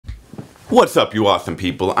What's up, you awesome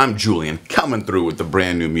people? I'm Julian, coming through with the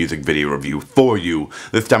brand new music video review for you.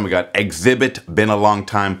 This time we got Xzibit, Been a Long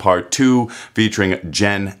Time Part 2, featuring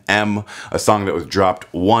Jenn M, a song that was dropped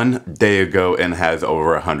 1 day ago and has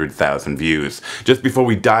over 100,000 views. Just before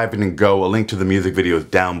we dive in and go, a link to the music video is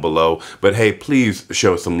down below, but hey, please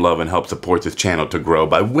show some love and help support this channel to grow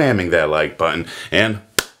by whamming that like button and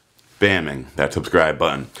spamming that subscribe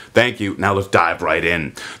button. Thank you. Now let's dive right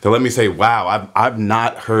in. So let me say, wow, I've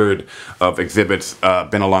not heard of Xzibit's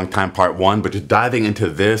Been a Long Time Part 1, but just diving into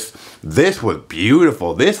this was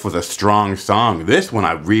beautiful. This was a strong song. This one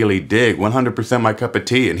I really dig. 100% my cup of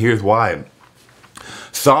tea, and here's why.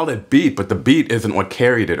 Solid beat, but the beat isn't what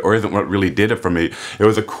carried it, or isn't what really did it for me. It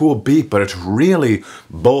was a cool beat, but it's really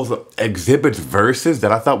both Xzibit's verses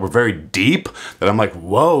that I thought were very deep, that I'm like,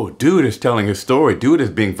 whoa, dude is telling his story. Dude is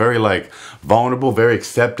being very like vulnerable, very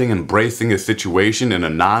accepting, embracing his situation in a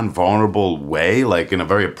non-vulnerable way, like in a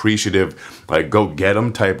very appreciative, like go get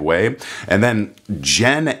him type way. And then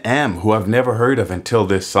Jenn M, who I've never heard of until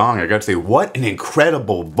this song, I gotta say, what an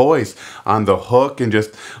incredible voice on the hook, and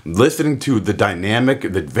just listening to the dynamic,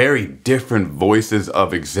 the very different voices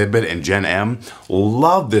of Xzibit and Jenn M.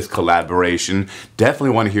 Love this collaboration. Definitely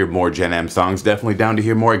want to hear more Jenn M songs. Definitely down to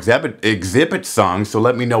hear more Xzibit songs. So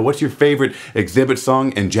let me know, what's your favorite Xzibit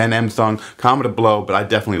song and Jenn M song? Comment below, but I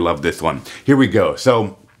definitely love this one. Here we go.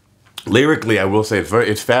 So lyrically, I will say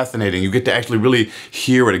it's fascinating. You get to actually really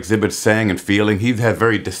hear what Xzibit's saying and feeling. He has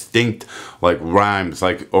very distinct like rhymes,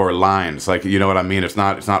 like, or lines, like, you know what I mean? It's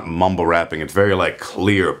not mumble rapping. It's very like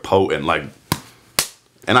clear, potent, like.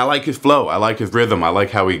 And I like his flow, I like his rhythm, I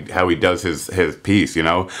like how he does his piece, you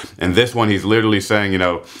know? And this one, he's literally saying, you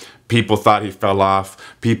know, people thought he fell off,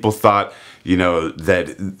 people thought, you know,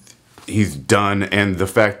 that he's done, and the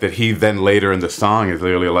fact that he then later in the song is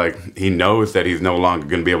literally like, he knows that he's no longer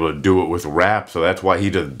going to be able to do it with rap, so that's why he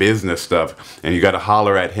does business stuff, and you got to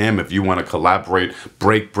holler at him if you want to collaborate,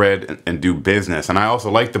 break bread, and do business. And I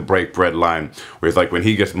also like the break bread line, where it's like when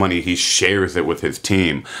he gets money, he shares it with his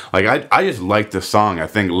team. Like, I just like the song. I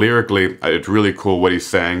think lyrically, it's really cool what he's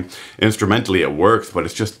saying. Instrumentally, it works, but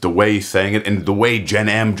it's just the way he's saying it, and the way Jenn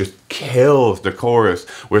M just kills the chorus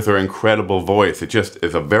with her incredible voice. It just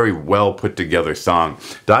is a very well put together song.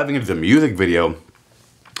 Diving into the music video,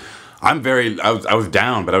 I was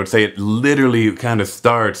down, but I would say it literally kind of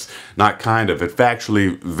starts, not kind of, it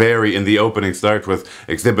factually very, in the opening starts with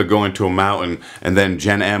Xzibit going to a mountain, and then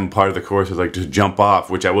Jenn M, part of the chorus is like, just jump off,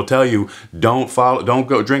 which I will tell you, don't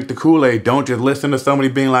go drink the Kool-Aid, don't just listen to somebody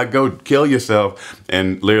being like, go kill yourself.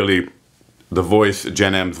 And literally, the voice,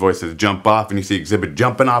 Jenn M's voice, says jump off, and you see Xzibit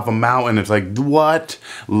jumping off a mountain. It's like, what?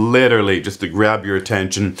 Literally, just to grab your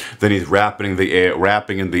attention. Then he's rapping in the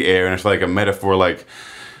air, and it's like a metaphor, like,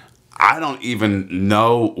 I don't even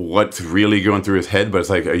know what's really going through his head, but it's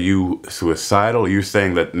like, are you suicidal? Are you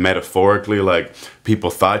saying that metaphorically, like, people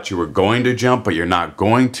thought you were going to jump, but you're not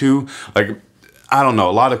going to? Like, I don't know,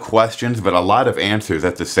 a lot of questions, but a lot of answers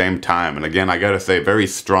at the same time. And again, I gotta say, very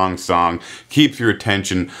strong song, keeps your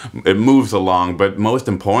attention, it moves along, but most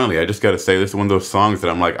importantly, I just gotta say, this is one of those songs that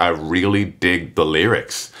I'm like, I really dig the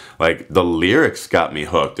lyrics. Like, the lyrics got me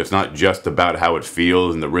hooked. It's not just about how it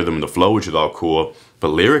feels and the rhythm and the flow, which is all cool, but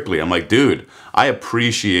lyrically, I'm like, dude, I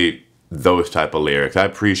appreciate those type of lyrics. I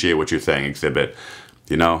appreciate what you're saying, Xzibit,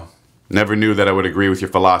 you know? Never knew that I would agree with your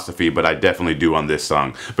philosophy, but I definitely do on this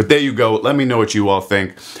song. But there you go. Let me know what you all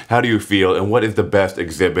think. How do you feel? And what is the best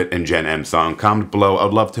Xzibit and Jenn M song? Comment below.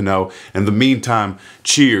 I'd love to know. In the meantime,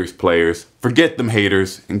 cheers, players. Forget them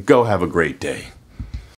haters, and go have a great day.